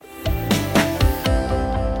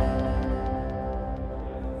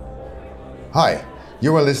Hi,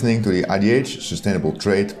 you are listening to the IDH Sustainable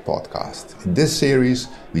Trade podcast. In this series,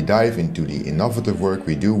 we dive into the innovative work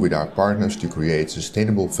we do with our partners to create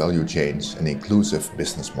sustainable value chains and inclusive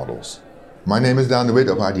business models. My name is Daan de Wit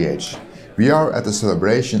of IDH. We are at the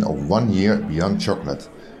celebration of 1 year Beyond Chocolate,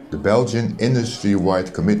 the Belgian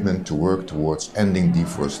industry-wide commitment to work towards ending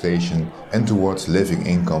deforestation and towards living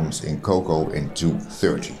incomes in cocoa in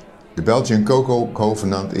 2030. The Belgian Cocoa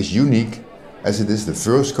Covenant is unique as it is the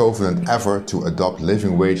first covenant ever to adopt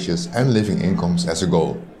living wages and living incomes as a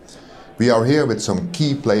goal. We are here with some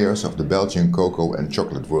key players of the Belgian cocoa and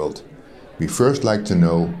chocolate world. We first like to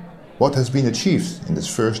know what has been achieved in this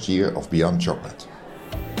first year of Beyond Chocolate.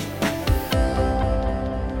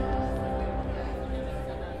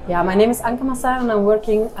 Yeah, my name is Anke Massar and I'm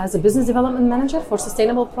working as a business development manager for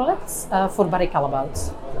sustainable products for Barry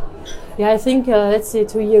Callebaut. Yeah, I think, let's say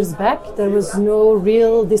 2 years back, there was no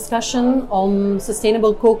real discussion on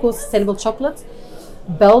sustainable cocoa, sustainable chocolate,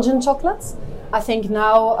 Belgian chocolate. I think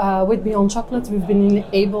now with Beyond Chocolate, we've been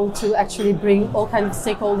able to actually bring all kinds of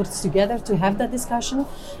stakeholders together to have that discussion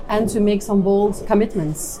and to make some bold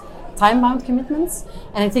commitments, time-bound commitments.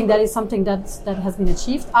 And I think that is something that has been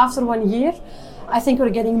achieved. After 1 year, I think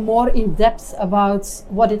we're getting more in depth about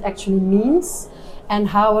what it actually means and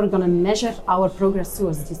how we're going to measure our progress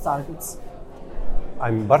towards these targets.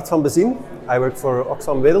 I'm Bart van Bezien. I work for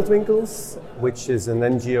Oxfam Wereldwinkels, which is an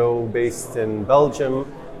NGO based in Belgium.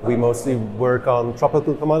 We mostly work on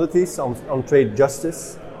tropical commodities, on trade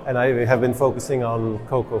justice, and I have been focusing on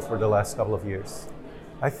cocoa for the last couple of years.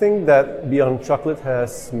 I think that Beyond Chocolate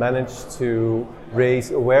has managed to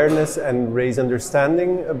raise awareness and raise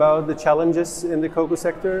understanding about the challenges in the cocoa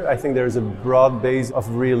sector. I think there's a broad base of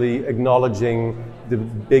really acknowledging the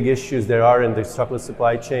big issues there are in the chocolate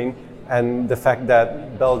supply chain and the fact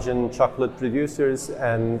that Belgian chocolate producers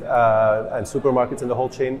and supermarkets in the whole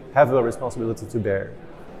chain have a responsibility to bear.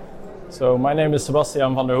 So my name is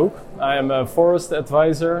Sebastian van der Hoek. I am a forest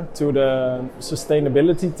advisor to the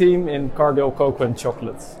sustainability team in Cargill Cocoa and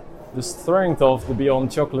Chocolate. The strength of the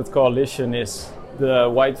Beyond Chocolate Coalition is the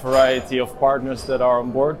wide variety of partners that are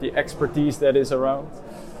on board, the expertise that is around,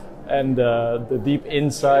 and the deep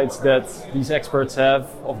insights that these experts have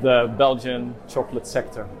of the Belgian chocolate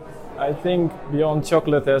sector. I think Beyond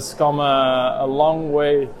Chocolate has come a long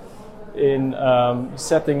way in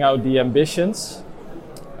setting out the ambitions.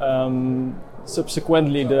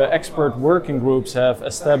 Subsequently, the expert working groups have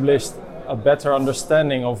established a better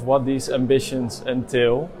understanding of what these ambitions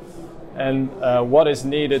entail and what is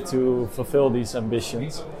needed to fulfill these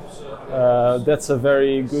ambitions. That's a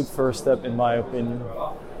very good first step in my opinion.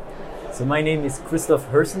 So my name is Christophe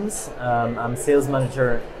Hersens. I'm sales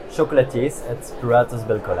manager chocolatiers at Puratos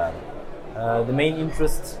Belcolade. The main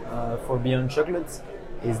interest for Beyond Chocolate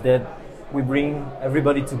is that we bring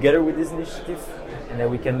everybody together with this initiative and that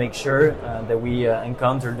we can make sure that we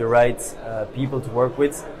encounter the right people to work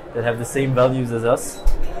with that have the same values as us,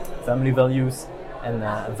 family values and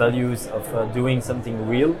values of doing something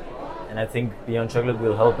real. And I think Beyond Chocolate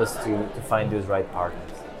will help us to find those right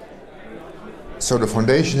partners. So the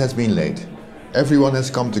foundation has been laid. Everyone has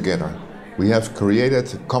come together. We have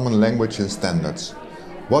created common language and standards.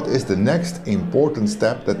 What is the next important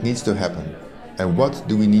step that needs to happen? And what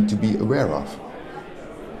do we need to be aware of?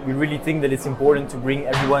 We really think that it's important to bring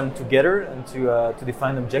everyone together and to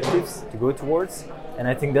define objectives to go towards. And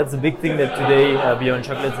I think that's a big thing that today Beyond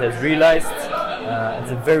Chocolate has realized.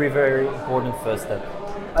 It's a very, very important first step.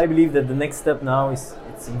 I believe that the next step now is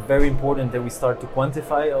it's very important that we start to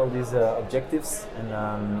quantify all these objectives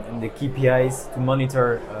and the KPIs to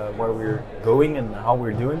monitor where we're going and how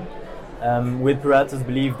we're doing. With Puratos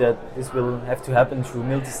believe that this will have to happen through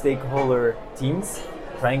multi-stakeholder teams,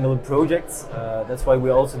 triangular projects. That's why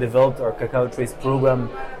we also developed our Cacao Trace program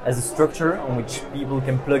as a structure on which people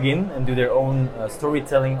can plug in and do their own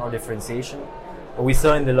storytelling or differentiation. What we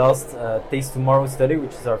saw in the last Taste Tomorrow study,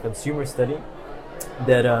 which is our consumer study,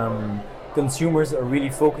 that consumers are really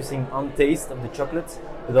focusing on taste of the chocolate,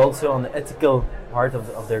 but also on the ethical part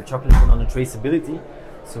of their chocolate and on the traceability.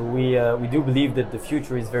 So we do believe that the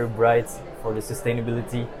future is very bright for the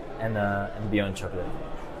sustainability and Beyond Chocolate.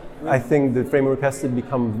 I think the framework has to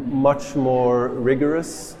become much more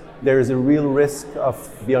rigorous. There is a real risk of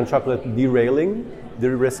Beyond Chocolate derailing.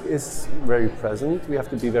 The risk is very present. We have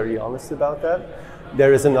to be very honest about that.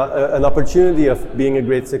 There is an opportunity of being a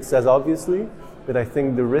great success, obviously, but I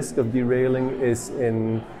think the risk of derailing is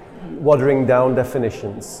in watering down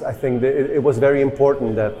definitions. I think that it was very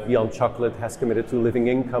important that Beyond Chocolate has committed to living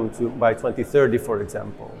income by 2030, for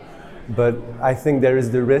example. But I think there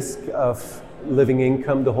is the risk of living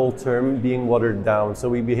income, the whole term, being watered down. So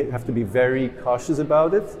we have to be very cautious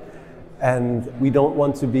about it. And we don't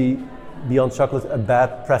want to be Beyond Chocolate a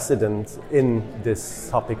bad precedent in this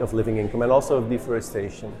topic of living income and also of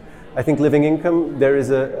deforestation. I think living income, there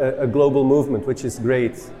is a global movement, which is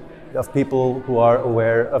great, of people who are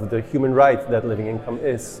aware of the human right that living income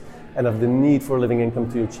is and of the need for living income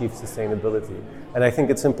to achieve sustainability. And I think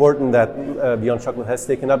it's important that Beyond Chocolate has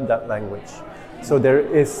taken up that language. So there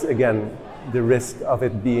is, again, the risk of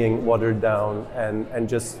it being watered down and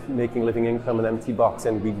just making living income an empty box,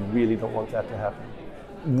 and we really don't want that to happen.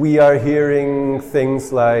 We are hearing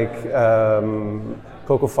things like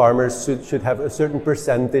cocoa farmers should have a certain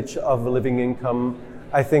percentage of a living income.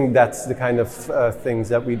 I think that's the kind of things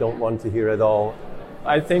that we don't want to hear at all.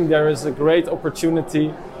 I think there is a great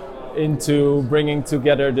opportunity into bringing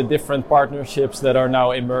together the different partnerships that are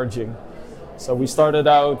now emerging. So we started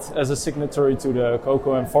out as a signatory to the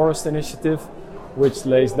Cocoa and Forest Initiative, which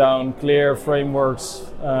lays down clear frameworks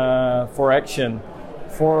for action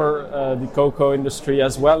for the cocoa industry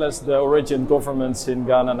as well as the origin governments in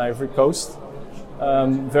Ghana and Ivory Coast.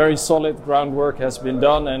 Very solid groundwork has been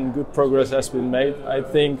done and good progress has been made. I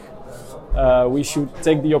think we should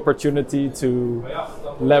take the opportunity to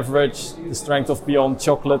leverage the strength of Beyond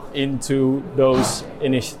Chocolate into those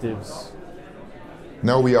initiatives.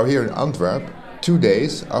 Now we are here in Antwerp, 2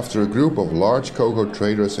 days after a group of large cocoa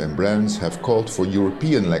traders and brands have called for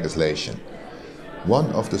European legislation.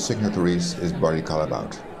 One of the signatories is Barry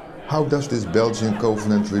Callebaut. How does this Belgian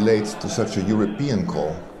covenant relate to such a European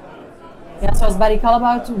call? Yeah, so as Barry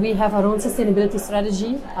Callebaut, we have our own sustainability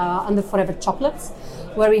strategy under Forever Chocolate,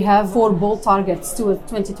 where we have 4 bold targets to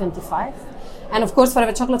 2025. And of course,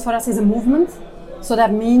 Forever Chocolate for us is a movement. So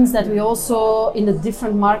that means that we also, in the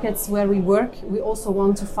different markets where we work, we also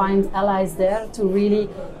want to find allies there to really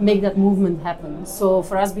make that movement happen. So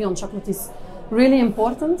for us, Beyond Chocolate is really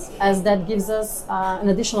important, as that gives us an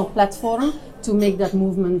additional platform to make that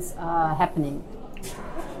movement happening.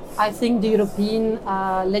 I think the European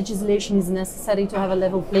legislation is necessary to have a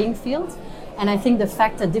level playing field. And I think the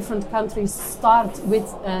fact that different countries start with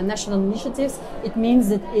national initiatives, it means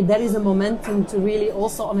that there is a momentum to really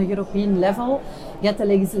also on a European level get the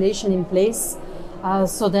legislation in place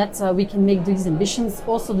so that we can make these ambitions,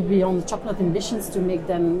 also the Beyond Chocolate ambitions, to make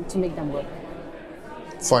them work.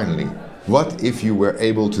 Finally, what if you were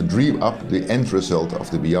able to dream up the end result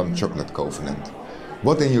of the Beyond Chocolate Covenant?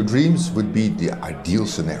 What in your dreams would be the ideal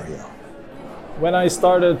scenario? When I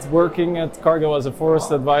started working at Cargill as a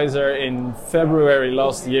forest advisor in February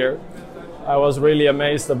last year, I was really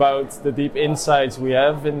amazed about the deep insights we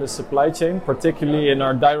have in the supply chain, particularly in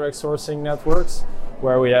our direct sourcing networks,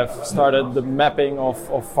 where we have started the mapping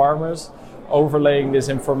of farmers, overlaying this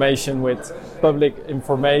information with public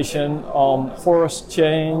information on forest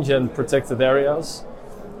change and protected areas.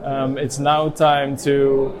 It's now time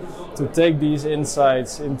to take these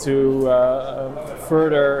insights into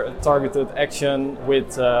further targeted action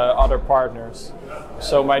with other partners.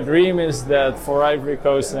 So my dream is that for Ivory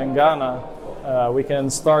Coast and Ghana, we can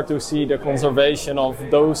start to see the conservation of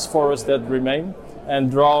those forests that remain and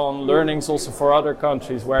draw on learnings also for other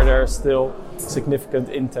countries where there are still significant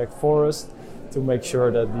intact forests to make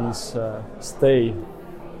sure that these stay.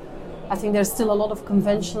 I think there's still a lot of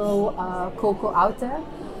conventional cocoa out there.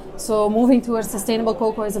 So moving towards sustainable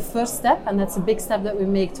cocoa is a first step, and that's a big step that we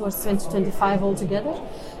make towards 2025 altogether.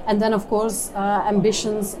 And then, of course,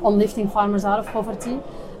 ambitions on lifting farmers out of poverty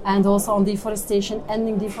and also on deforestation,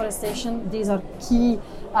 ending deforestation. These are key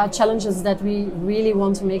challenges that we really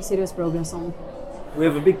want to make serious progress on. We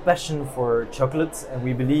have a big passion for chocolate, and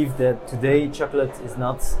we believe that today chocolate is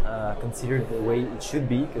not considered the way it should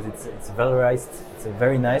be, because it's valorized, it's a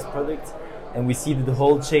very nice product, and we see that the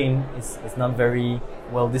whole chain is not very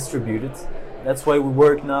well distributed. That's why we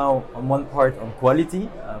work now on one part on quality,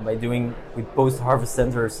 by doing with post-harvest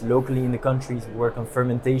centers locally in the countries. We work on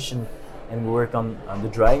fermentation and we work on the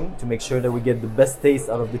drying to make sure that we get the best taste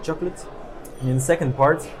out of the chocolate. And in the second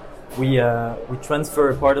part, we transfer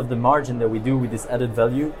a part of the margin that we do with this added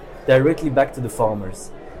value directly back to the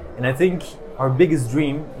farmers. And I think our biggest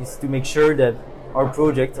dream is to make sure that our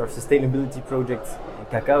project, our sustainability project,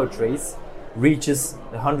 Cacao Trace, reaches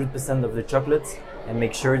 100% of the chocolate and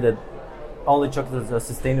make sure that all the chocolates are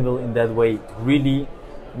sustainable in that way, to really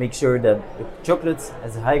make sure that the chocolate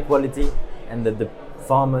has high quality and that the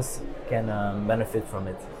farmers can benefit from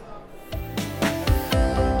it.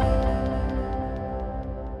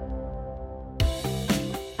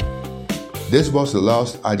 This was the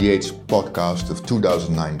last IDH podcast of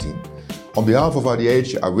 2019. On behalf of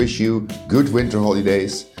IDH, I wish you good winter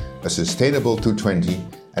holidays, a sustainable 2020,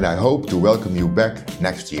 and I hope to welcome you back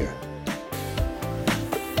next year.